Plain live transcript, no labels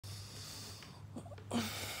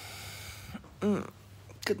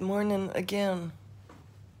Good morning again.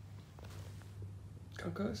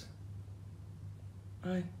 Cocos?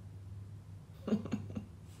 Hi.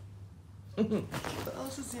 Who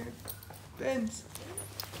else is here? Benz.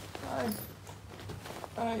 Hi.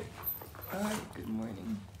 Hi. Hi. Good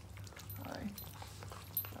morning. Hi.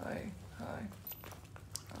 Hi. Hi.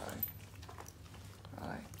 Hi.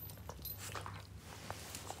 Hi.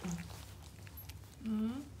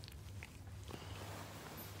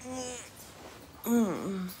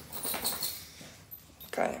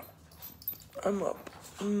 Okay. I'm up.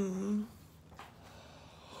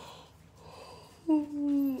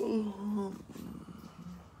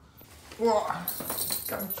 Whoa.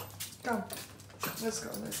 Go. Go. Let's go.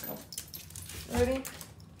 Let's go. Ready?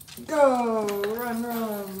 Go. Run,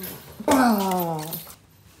 run. Wow.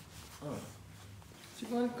 Do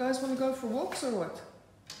you guys want to go for walks or what?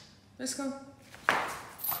 Let's go.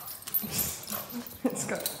 Let's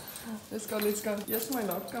go. Let's go. Let's go. Yes, my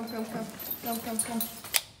love. Come, come, come. Come, come, come.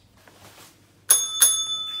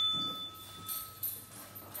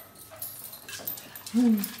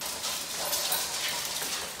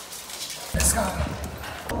 Let's go.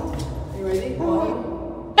 You ready? 1,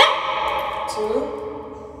 2,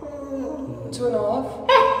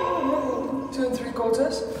 2.5, 2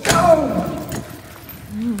 3/4. Go!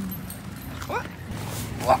 What?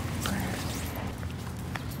 What?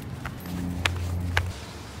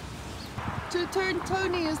 Two-turn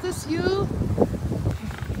Tony, is this you?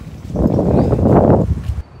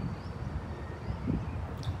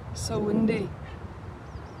 So windy.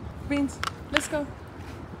 Beans, let's go.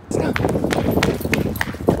 Let's go.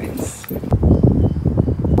 Beans.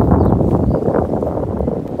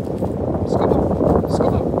 Scoop up,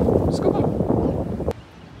 scoop up, scoop up.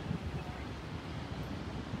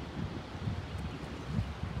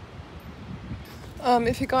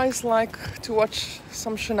 If you guys like to watch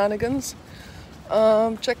some shenanigans,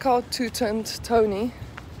 check out Two-Turned Tony.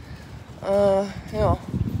 Yeah.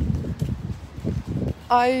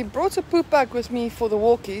 I brought a poop bag with me for the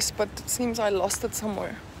walkies, but it seems I lost it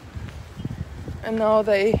somewhere. And now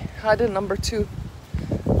they had a number 2.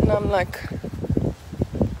 And I'm like,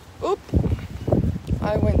 oop.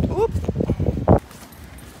 I went, oop.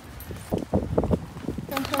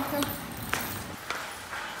 Come, come, come.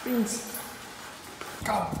 Beans.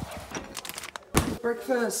 Go.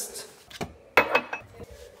 Breakfast.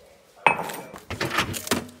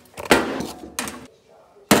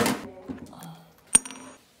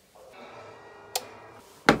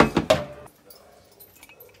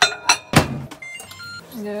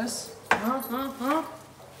 Yes.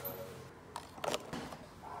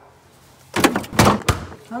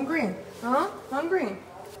 Hungry? Huh? Hungry?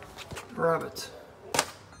 Rabbit.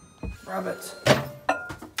 Rabbit.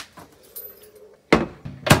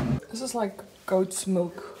 This is like goat's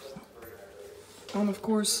milk. And of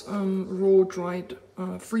course, raw dried,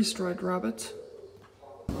 freeze-dried rabbit.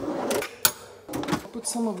 Put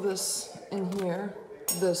some of this in here,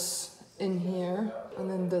 this in here, and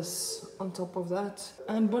then this on top of that.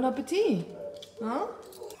 And bon appetit! Huh?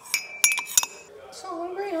 So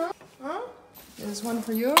hungry, huh? Huh? There's one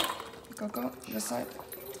for you. Coco, this side.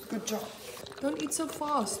 Good job. Don't eat so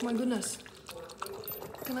fast, my goodness.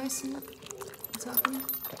 Can I see what's happening?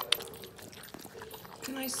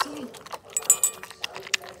 Can I see?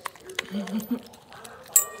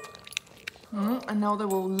 And now they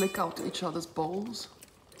will lick out each other's bowls.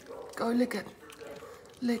 Go lick it.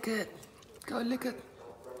 Lick it. Go lick it.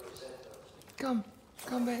 Come.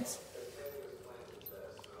 Come, babes.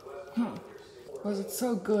 Was it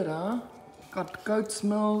so good, huh? Got goat's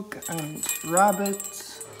milk and rabbit.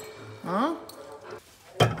 Huh?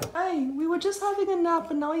 Hey, we were just having a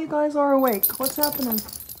nap and now you guys are awake. What's happening?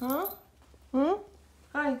 Huh? Hmm?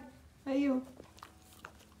 Hi. Hey, you.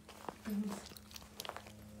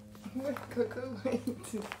 Wait, Coco, wait.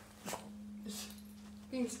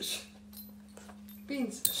 Beans.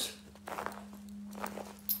 Beans.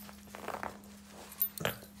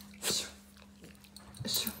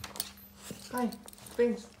 Hi,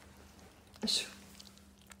 Beans.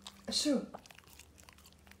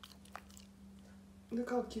 Look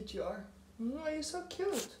how cute you are. Oh, you're so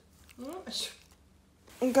cute.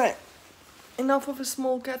 Okay, enough of a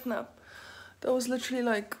small cat nap. That was literally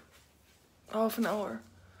like half an hour.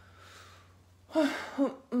 Oh,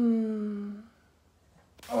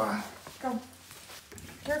 come.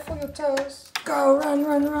 Careful your toes. Go, run,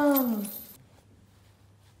 run, run.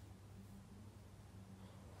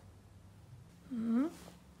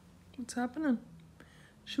 What's happening?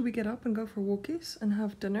 Should we get up and go for walkies and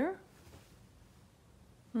have dinner?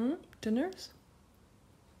 Dinners?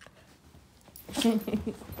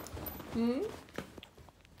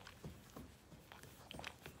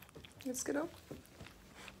 let's get up.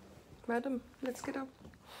 Madam, let's get up.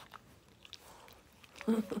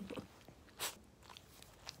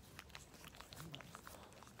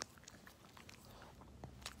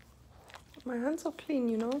 My hands are clean,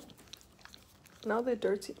 you know. Now they're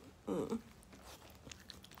dirty.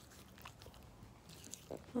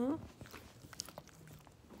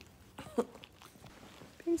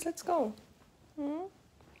 Please, let's go.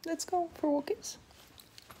 Let's go for walkies.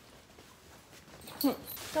 Come,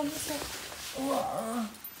 let's go.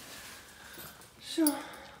 Sure.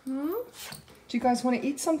 Do you guys want to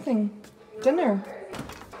eat something? Dinner?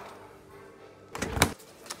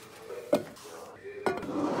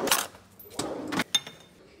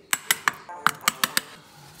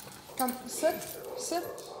 Come, sit, sit.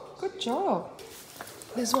 Good job.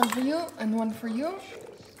 There's one for you and one for you.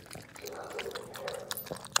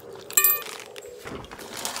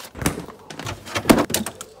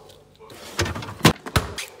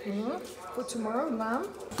 For tomorrow, lamb.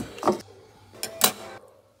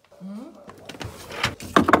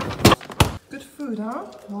 Good food, huh?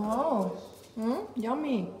 Wow.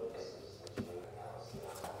 Yummy.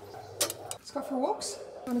 Let's go for walks.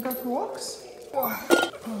 Wanna go for walks?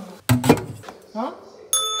 Huh?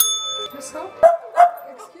 Let's go.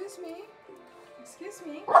 Excuse me. Excuse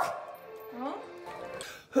me. Huh?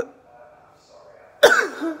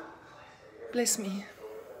 Bless me.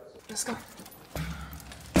 Let's go.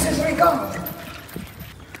 Here we go.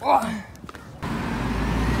 Oh.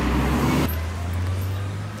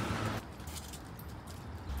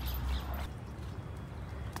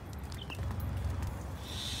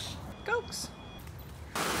 Goats.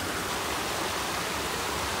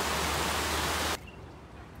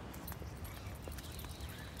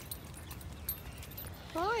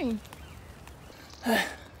 Fine.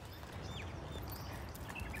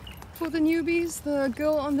 For the newbies, the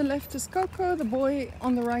girl on the left is Coco, the boy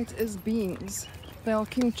on the right is Beans. They are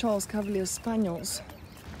King Charles Cavalier Spaniels.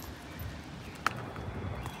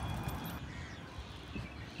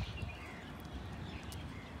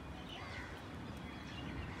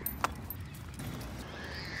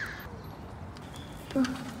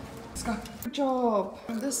 Let's go. Good job.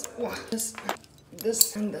 This, this,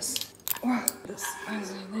 and this. This.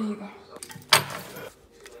 There you go.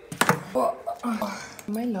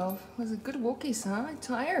 My love, was it good walkies, huh? I'm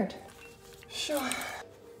tired. Sure.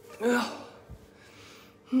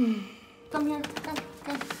 Come here, come.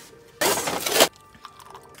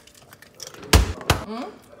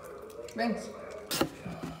 Thanks.